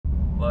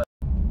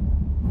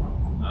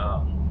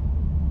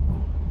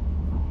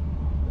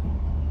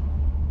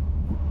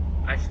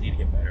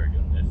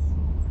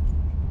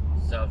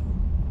stuff.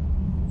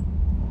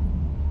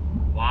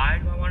 Why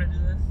do I want to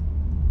do this?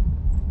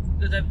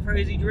 Because I have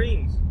crazy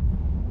dreams.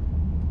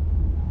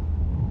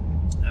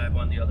 I had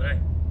one the other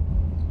night.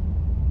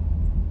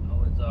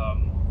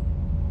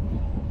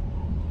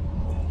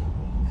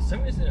 For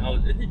some reason I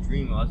was in the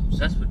dream. I was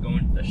obsessed with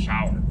going to the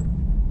shower,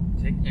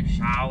 taking a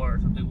shower or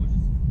something. Which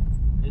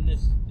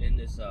is in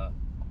this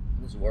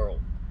world.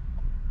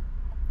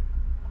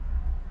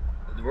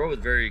 The world was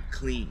very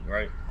clean,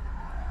 right?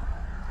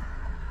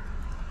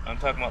 I'm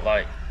talking about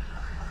like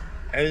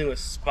everything was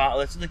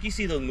spotless. Like you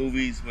see those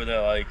movies where they're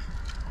like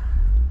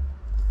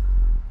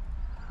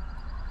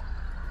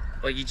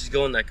you just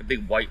go in like a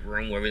big white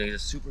room where everything's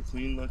just super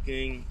clean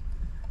looking.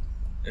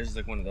 It's just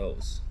like one of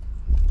those.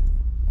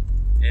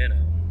 And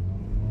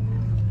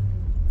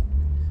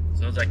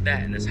so it was like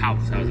that in this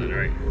house I was in,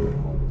 right?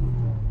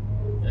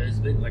 This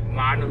big like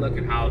modern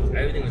looking house.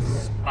 Everything was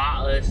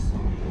spotless,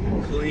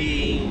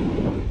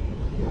 clean.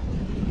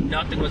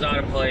 Nothing was out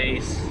of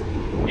place.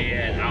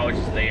 And I was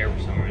just there for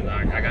some reason.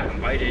 Like, I got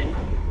invited.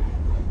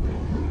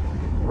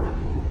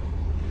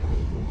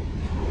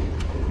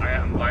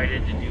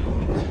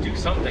 To do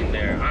something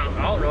there. I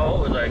don't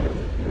know. It was like,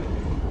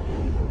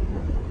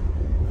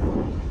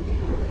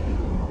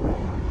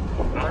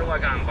 I don't know what I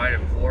got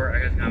invited for. I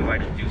just got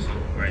invited to do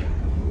something, right?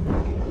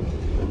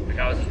 Like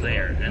I was just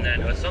there, and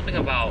then it was something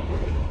about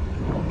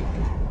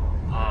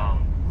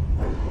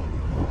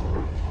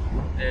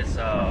this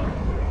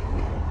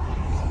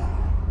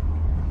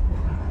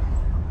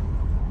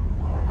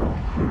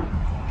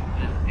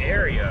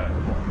area.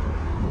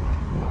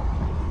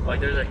 Like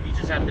there's like you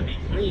just have to be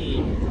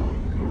clean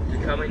to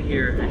come in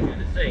here and do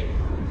the thing.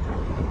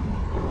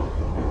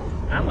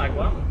 And I'm like,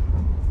 well,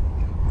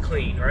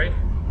 clean, right?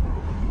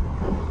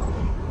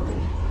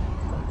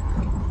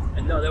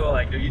 And no, they were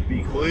like, you'd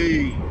be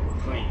clean.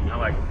 I'm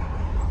like,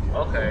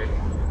 okay.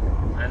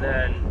 And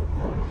then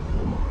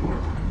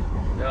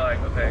they're like,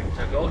 okay,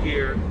 so go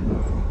here.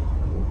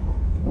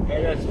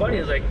 And what's funny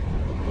is like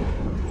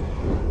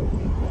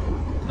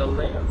the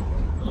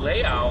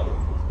layout.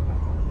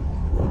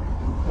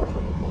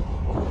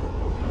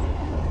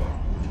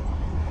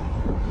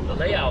 The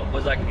layout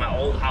was like my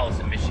old house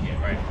in Michigan,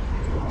 right?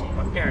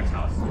 My parents'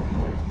 house.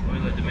 We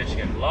lived in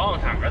Michigan a long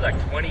time ago, like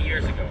 20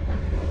 years ago.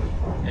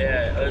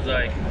 Yeah, it was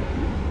like,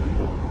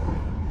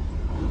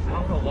 I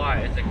don't know why.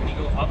 It's like when you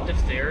go up the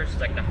stairs,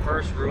 like the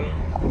first room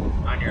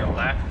on your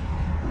left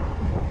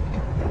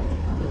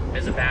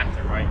is a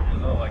bathroom, right? A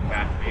little like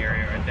bathroom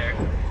area right there.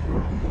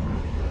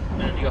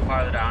 And then you go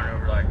farther down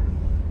over like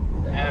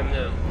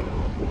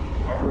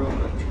a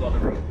room and two other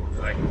rooms.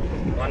 Like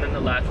one on the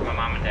left for my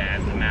mom and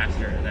dad, the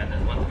master, and then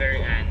there's one at the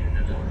very end, and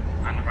then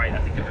on the right, I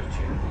think there was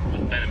two.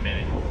 It's been a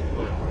minute.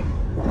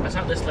 That's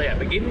not this layout,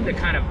 but it gave me the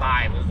kind of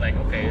vibe. It was like,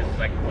 okay, this is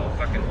like a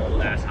fucking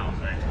old ass house,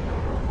 right?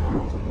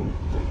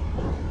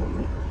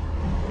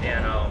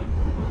 And I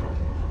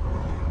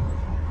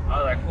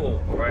was like, cool,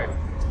 right?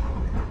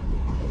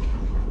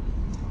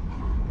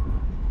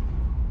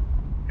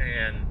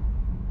 And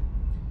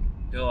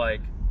they're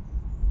like,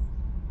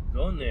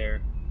 go in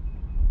there,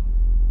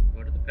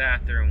 go to the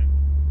bathroom,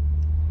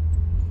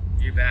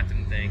 do your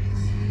bathroom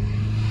things,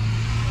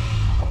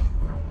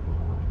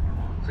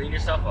 clean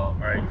yourself up,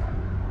 right?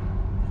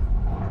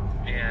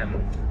 And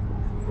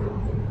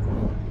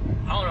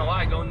I don't know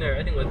why I go in there,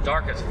 everything was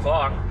dark as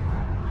fuck.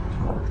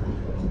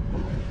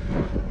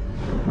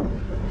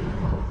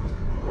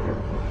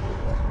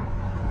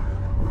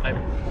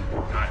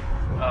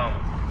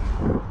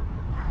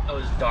 It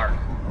was dark.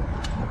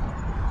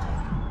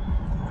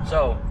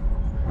 So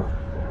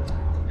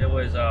it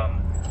was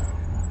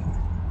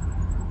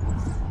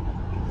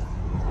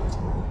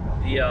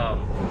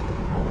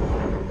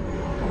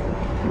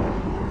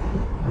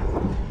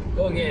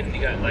going in,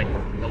 you got like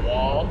the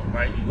wall,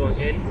 right? You're going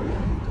in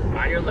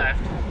on your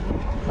left.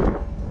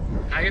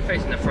 Now you're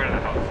facing the front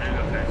of the house.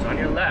 Okay, so on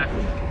your left,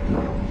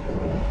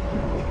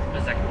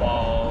 there's like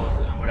walls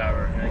and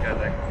whatever. And you got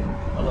like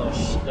a little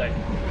like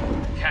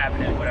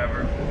cabinet,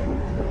 whatever,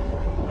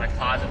 like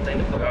closet thing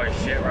to put all your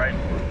shit, right?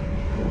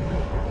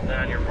 And then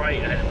on your right,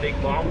 it had a big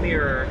long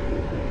mirror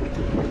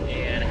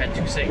and it had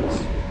two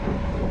sinks.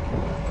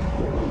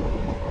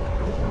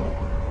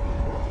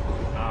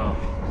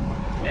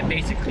 And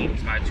basic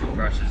cleans, my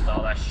toothbrushes,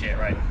 all that shit,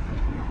 right?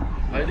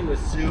 Everything was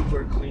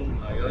super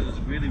clean. Like it was just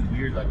really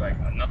weird. Like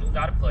nothing was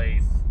out of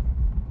place.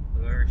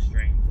 Very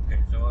strange.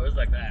 Okay, so it was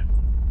like that.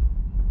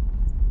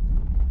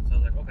 So I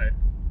was like, okay.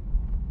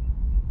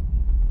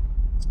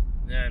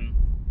 Then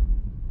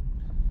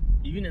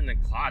even in the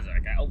closet,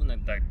 like I opened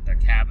the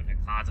cabinet,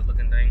 closet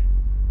looking thing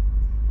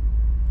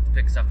to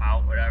pick stuff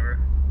out, whatever.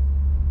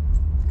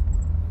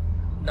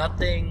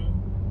 Nothing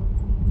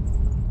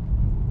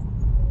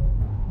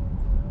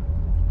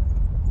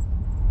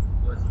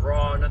was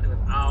raw, nothing was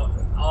out.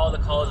 All the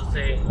colors the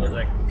same. It was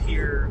like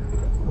pure,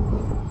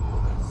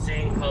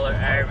 same color,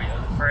 everything. It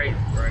was crazy,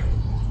 right?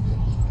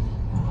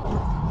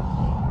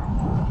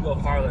 You go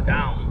farther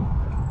down,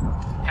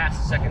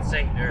 past the second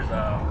sink, there's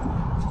a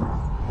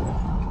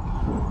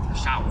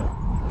shower.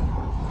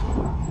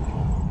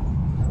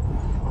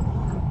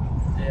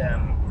 Yeah.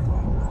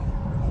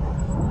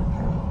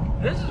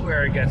 This is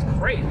where it gets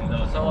crazy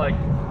though. So like,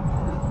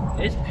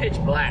 it's pitch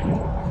black.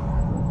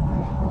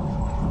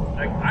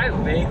 Like I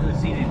vaguely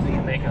see these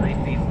making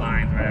these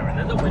lines, or whatever. And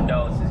then the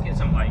windows just get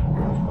some light,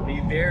 but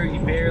you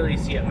barely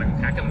see it.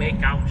 Like I can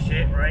make out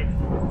shit, right?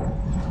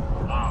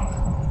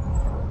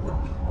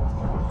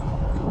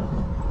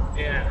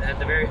 And at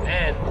the very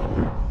end,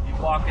 you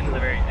walk into the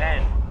very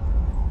end,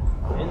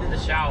 into the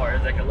shower.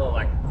 There's like a little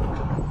like,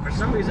 for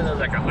some reason there's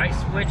like a light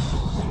switch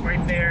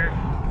right there.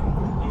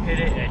 You hit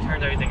it and it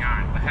turns everything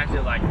on. But I had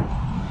to like,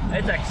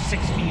 it's like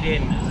 6 feet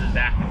in the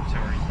bathroom for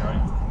some reason,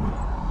 right?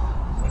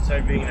 Instead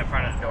of being in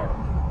front of the door.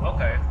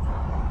 Okay.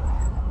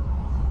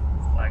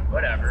 Like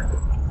whatever.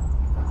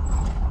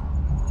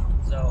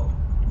 So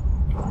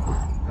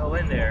go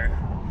in there.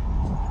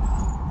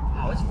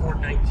 Oh, it's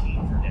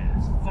 419 for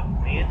that. Fuck,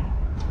 man.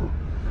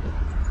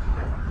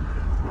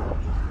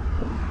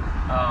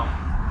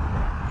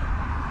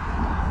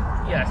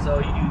 Yeah, so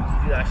you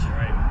do that shit,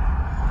 right?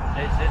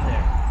 It's in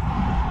there.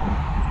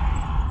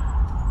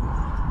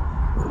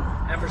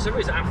 And for some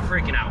reason, I'm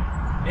freaking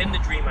out. In the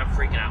dream, I'm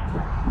freaking out.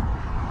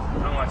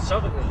 I'm like,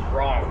 something is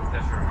wrong with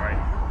this room, right?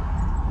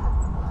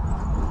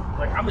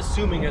 Like, I'm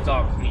assuming it's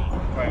all clean,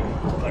 right?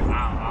 Like,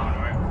 I don't know,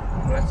 right?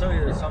 But so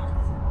there's something,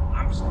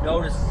 I'm just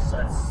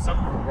noticing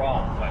something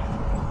wrong, like,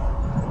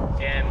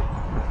 and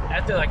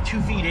after like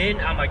 2 feet in,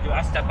 I'm like, dude,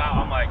 I step out,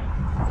 I'm like,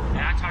 and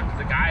I talked to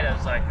the guy that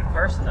was like, the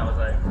person that was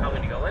like, I'm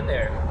gonna go in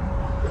there.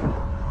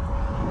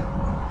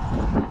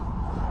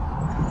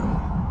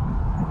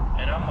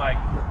 And I'm like,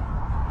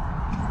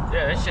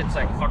 yeah, this shit's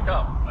like fucked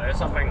up. Like, there's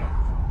something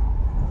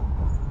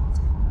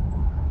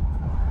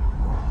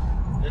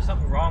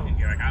wrong in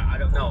here. Like, I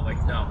don't know.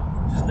 Like, no.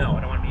 Just no, I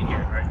don't want to be in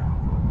here, right?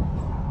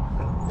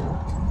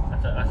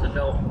 That's a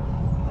no.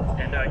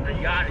 And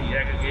you gotta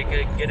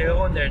get it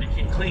on there to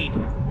keep clean.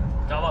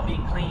 It's all about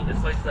being clean. This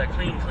place is like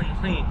clean.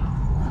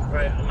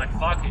 Right? I'm like,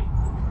 fuck it.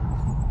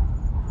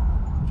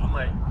 I'm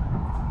like,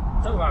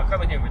 something about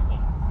coming here with me.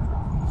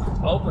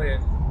 Open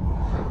it.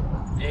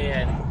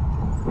 And,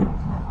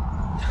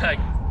 like,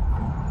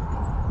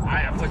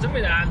 for some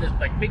reason, I have this,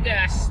 like, big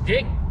ass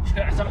stick.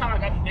 Somehow I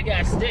got the big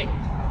ass stick.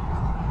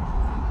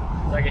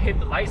 So I can hit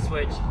the light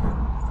switch.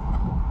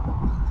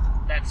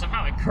 That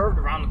somehow it curved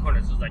around the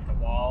corner. So it's like the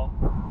wall.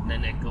 And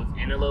then it goes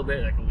in a little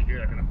bit, like over here,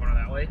 like in the corner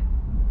that way.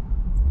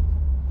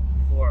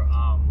 For,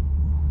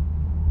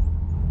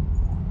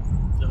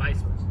 the light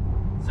switch.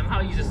 Somehow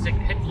you just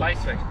hit the light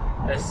switch.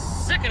 The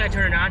second I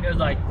turn it on, there's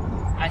like,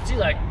 I see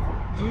like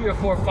 3 or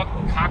 4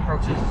 fucking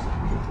cockroaches.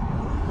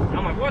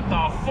 I'm like, what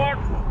the fuck?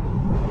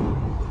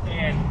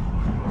 And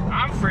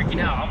I'm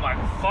freaking out. I'm like,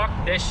 fuck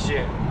this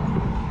shit.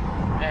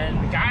 And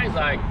the guy's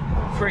like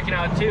freaking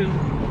out too,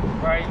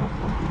 right?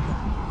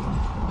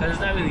 Because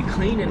it's not really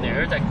clean in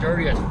there. It's like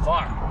dirty as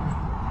fuck.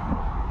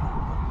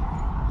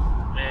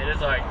 And it's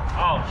like,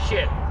 oh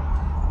shit.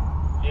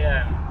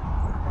 Yeah.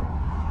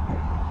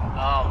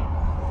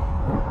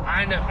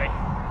 I end up like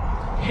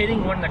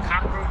hitting one of the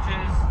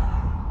cockroaches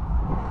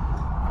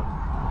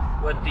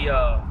with the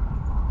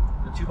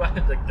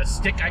 2x, like the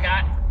stick I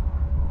got,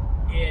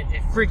 and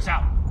it freaks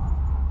out.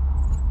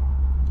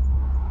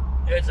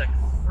 It's like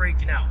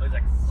freaking out. It's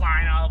like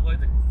flying all the way,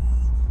 like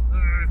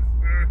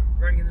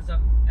running into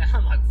stuff, and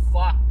I'm like,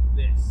 fuck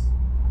this.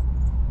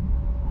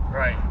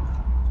 Right.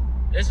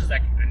 This is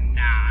like,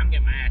 nah, I'm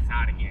getting my ass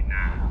out of here,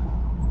 nah.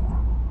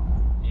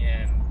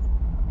 And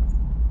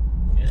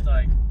it's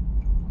like,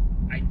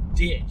 I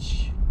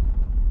ditch.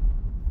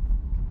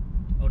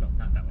 Oh no,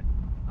 not that way.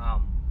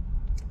 I'm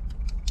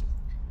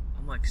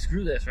like,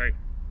 screw this, right?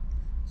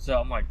 So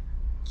I'm like,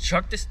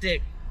 chuck the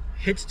stick,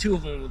 hits 2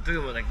 of them, 3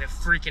 of them, like they're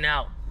freaking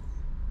out.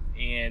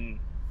 And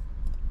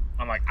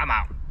I'm like, I'm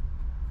out.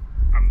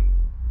 I'm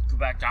go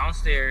back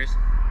downstairs,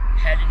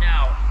 heading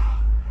out,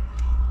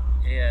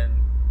 and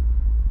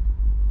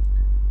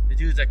the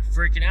dude's like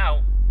freaking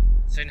out,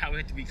 saying how we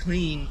have to be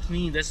clean,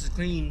 this is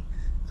clean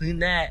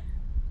that.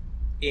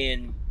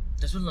 And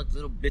that's when like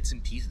little bits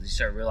and pieces you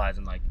start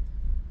realizing like,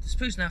 this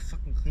place is not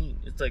fucking clean.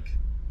 It's like,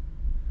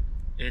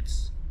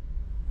 it's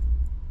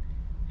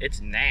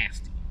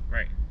nasty,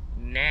 right?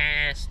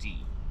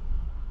 Nasty.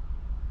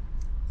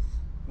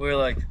 Where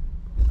like,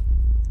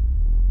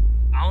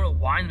 I don't know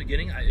why in the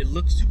beginning, it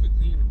looked super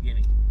clean in the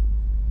beginning,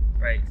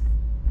 right?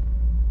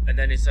 And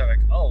then they start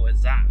like, oh,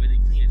 it's not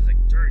really clean. It's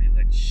like dirty,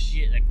 like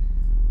shit, like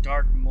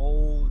dark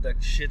mold, like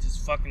shit is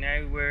fucking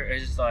everywhere.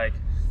 It's just like,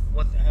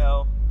 what the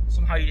hell?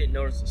 Somehow you didn't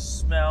notice the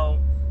smell.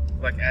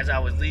 Like as I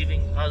was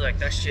leaving, I was like,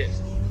 that shit.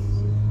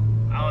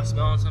 I was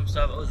smelling some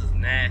stuff. It was just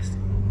nasty,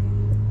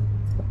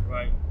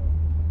 right?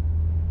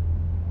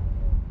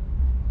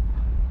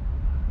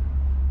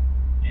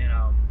 And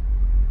I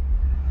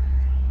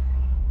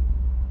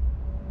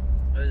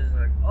was just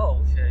like,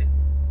 oh, okay,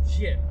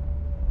 shit,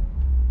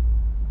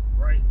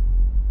 right?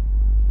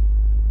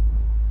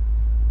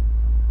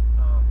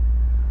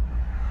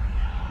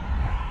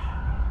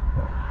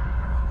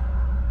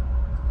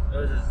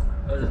 It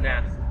was just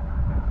nasty.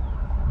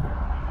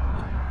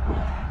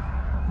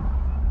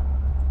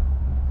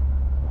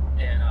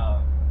 And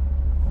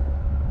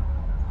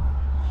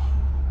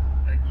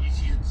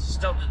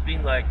stuff just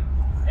being like,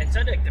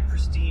 instead of like the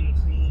pristine,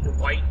 clean,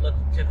 white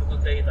looking typical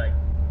day, like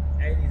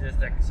everything's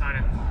just like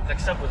kind of like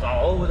stuff was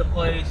all over the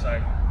place.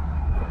 Like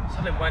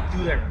something went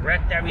through there and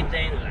wrecked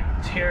everything. There's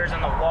like tears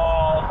on the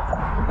wall,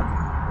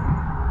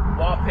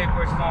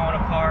 wallpaper is falling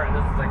apart, and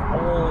this is like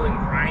old and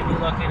grimy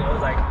looking. It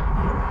was like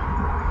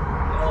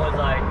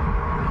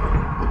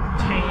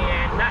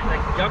tan, not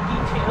like yucky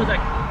tan. It was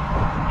like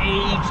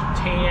aged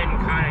tan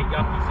kind of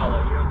yucky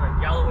color. You know, like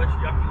yellowish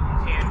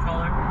yucky tan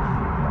color.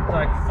 It's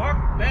like fuck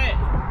that.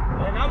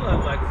 And I'm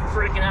like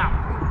freaking out.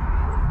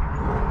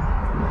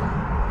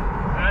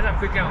 As I'm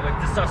freaking out, like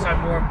this stuff's like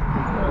more,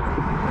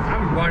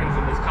 I'm running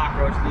from this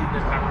cockroach, leaving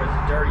this cockroach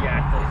dirty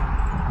ass place.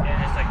 And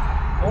it's like,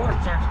 more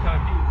starts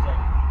coming through, it's like,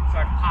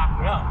 starts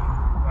popping up.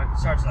 Like it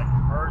starts like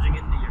merging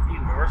into your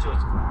view.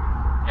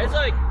 It's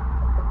like,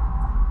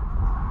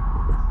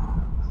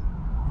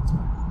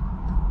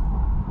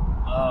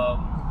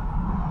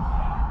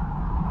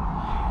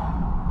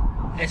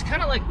 it's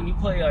kind of like when you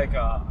play like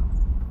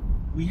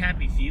We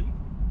Happy Few.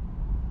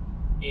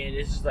 And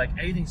it's just like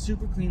everything's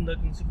super clean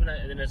looking, super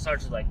nice, and then it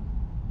starts to like,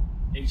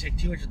 if you take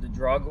too much of the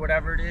drug or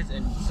whatever it is,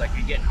 and it's like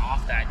you're getting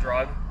off that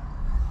drug,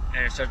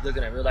 and it starts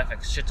looking at real life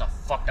like shit's all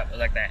fucked up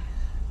like that.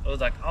 I was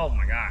like, oh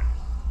my god.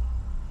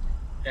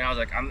 And I was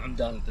like, I'm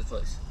done with this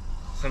place.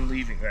 So I'm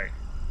leaving, right?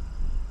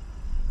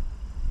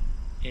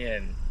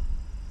 And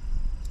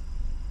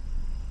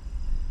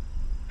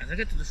as I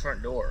get to the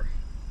front door,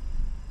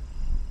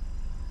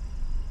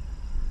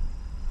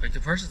 like the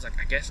person's like,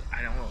 I guess,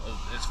 I don't know,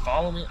 is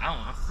following me? I don't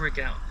know, I'm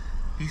freaking out.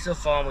 He's still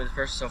following me, this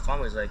person's still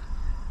following me. He's like,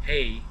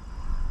 hey,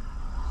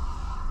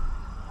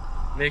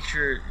 make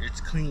sure it's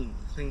clean.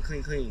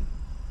 Clean.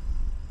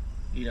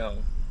 You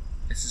know,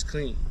 this is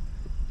clean.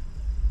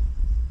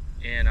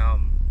 And,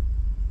 I'm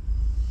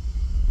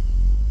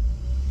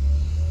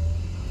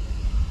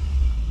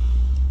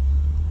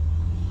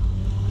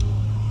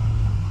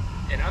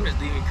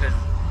just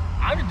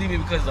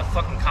leaving because of the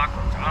fucking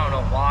cockroach. I don't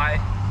know why.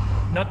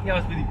 Nothing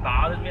else really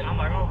bothers me. I'm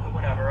like, oh,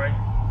 whatever, right?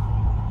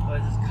 But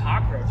this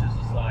cockroach is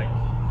just like,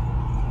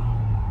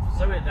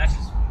 that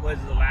just was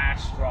the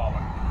last straw.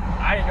 Like,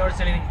 I didn't notice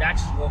anything. That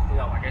just woke me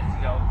up. I guess,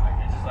 you know, like,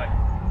 it's just like,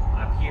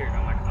 I'm here. And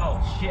I'm like, oh,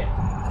 shit.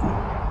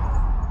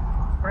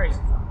 It's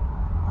crazy.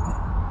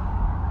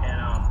 And,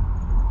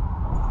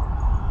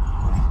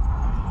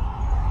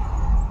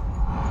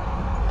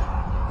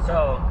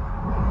 so,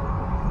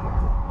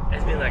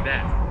 it's been like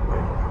that.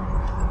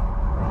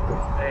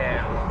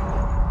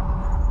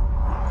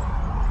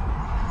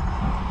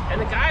 And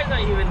the guy's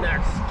not even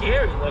that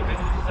scary looking,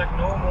 he's just like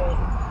normal.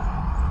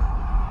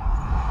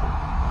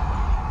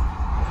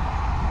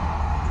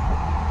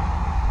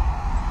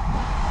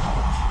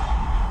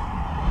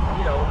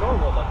 You know,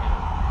 normal looking.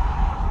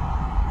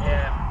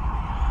 Yeah.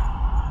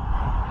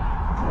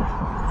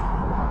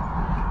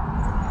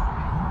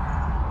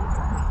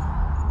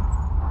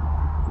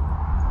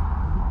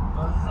 I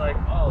was like,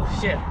 oh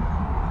shit,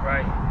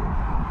 right?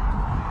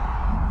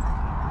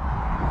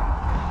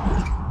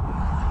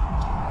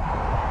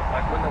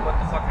 What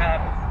the fuck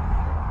happened?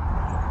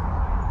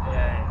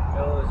 Yeah,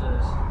 it was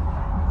just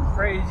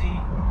crazy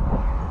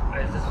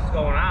as this was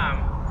going on.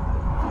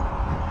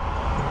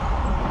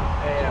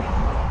 And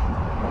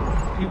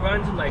he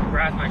runs and like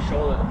grabs my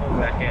shoulder to pull me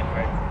back in,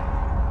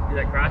 right? He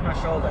like grabs my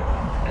shoulder,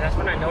 and that's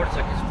when I noticed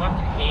like his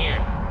fucking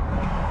hand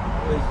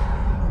was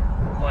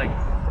like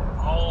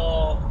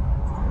all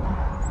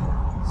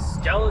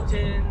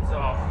skeletons,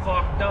 all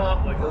fucked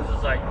up. Like it was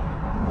just like,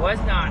 was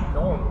not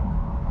normal.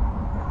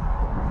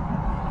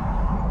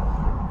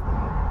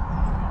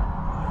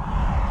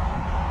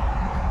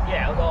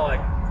 Yeah, it was all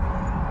like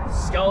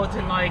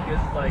skeleton-like.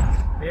 It's like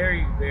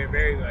very, very,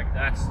 very like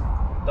that's,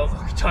 don't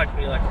fucking touch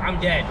me. Like I'm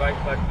dead, right?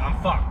 But I'm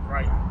fucked,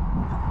 right?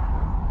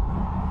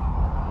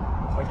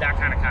 Like that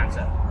kind of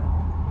concept.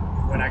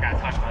 When I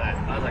got touched by that,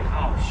 I was like,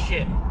 oh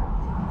shit.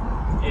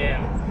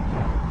 And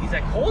he's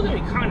like holding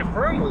me kind of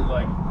firmly,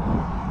 like,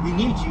 we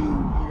need you.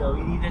 You know,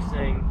 you need this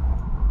thing.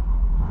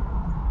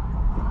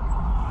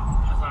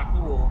 That's not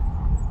cool.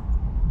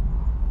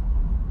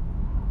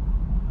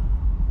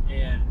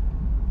 And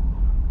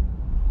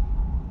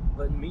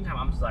but in the meantime,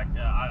 I'm just like,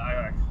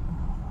 I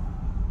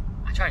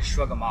try to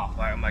shrug him off.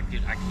 Right? I'm like,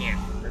 dude, I can't.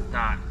 It's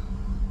not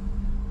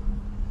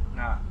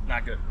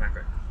good. Not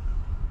good.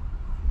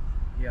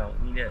 Yo,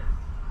 need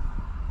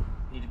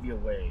to be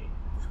away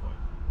at this point.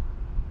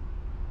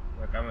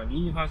 Like, I'm gonna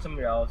need to find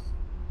somebody else.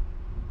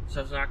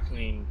 Stuff's not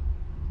clean.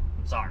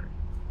 I'm sorry.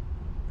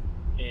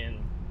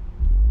 And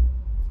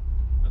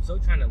I'm still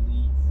trying to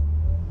leave.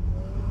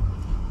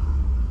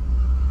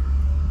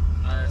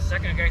 The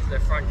second I get to the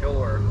front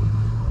door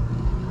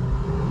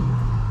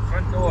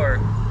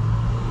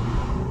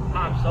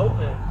pops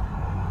open.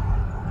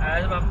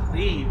 As I'm about to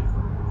leave,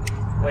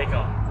 wake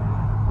up.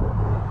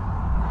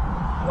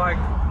 Like,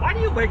 why do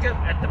you wake up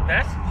at the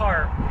best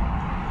part?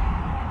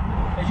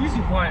 It's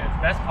usually one at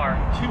the best part,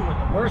 two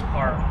at the worst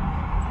part of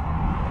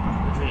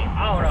the dream.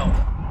 I don't know.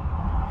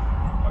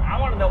 Like, I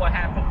want to know what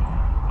happened.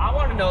 I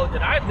want to know,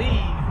 did I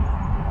leave?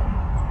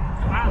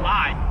 Did I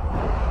lie?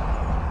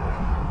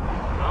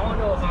 I I want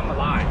to know if I'm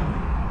alive.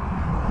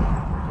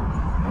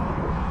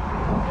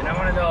 And I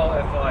want to know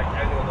if like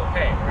everything was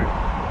okay, right?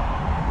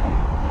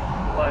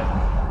 But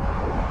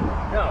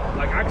no,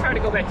 like I try to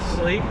go back to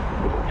sleep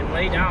and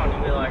lay down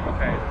and be like,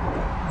 okay,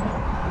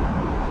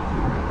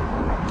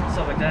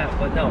 stuff like that.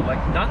 But no,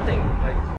 like nothing, like.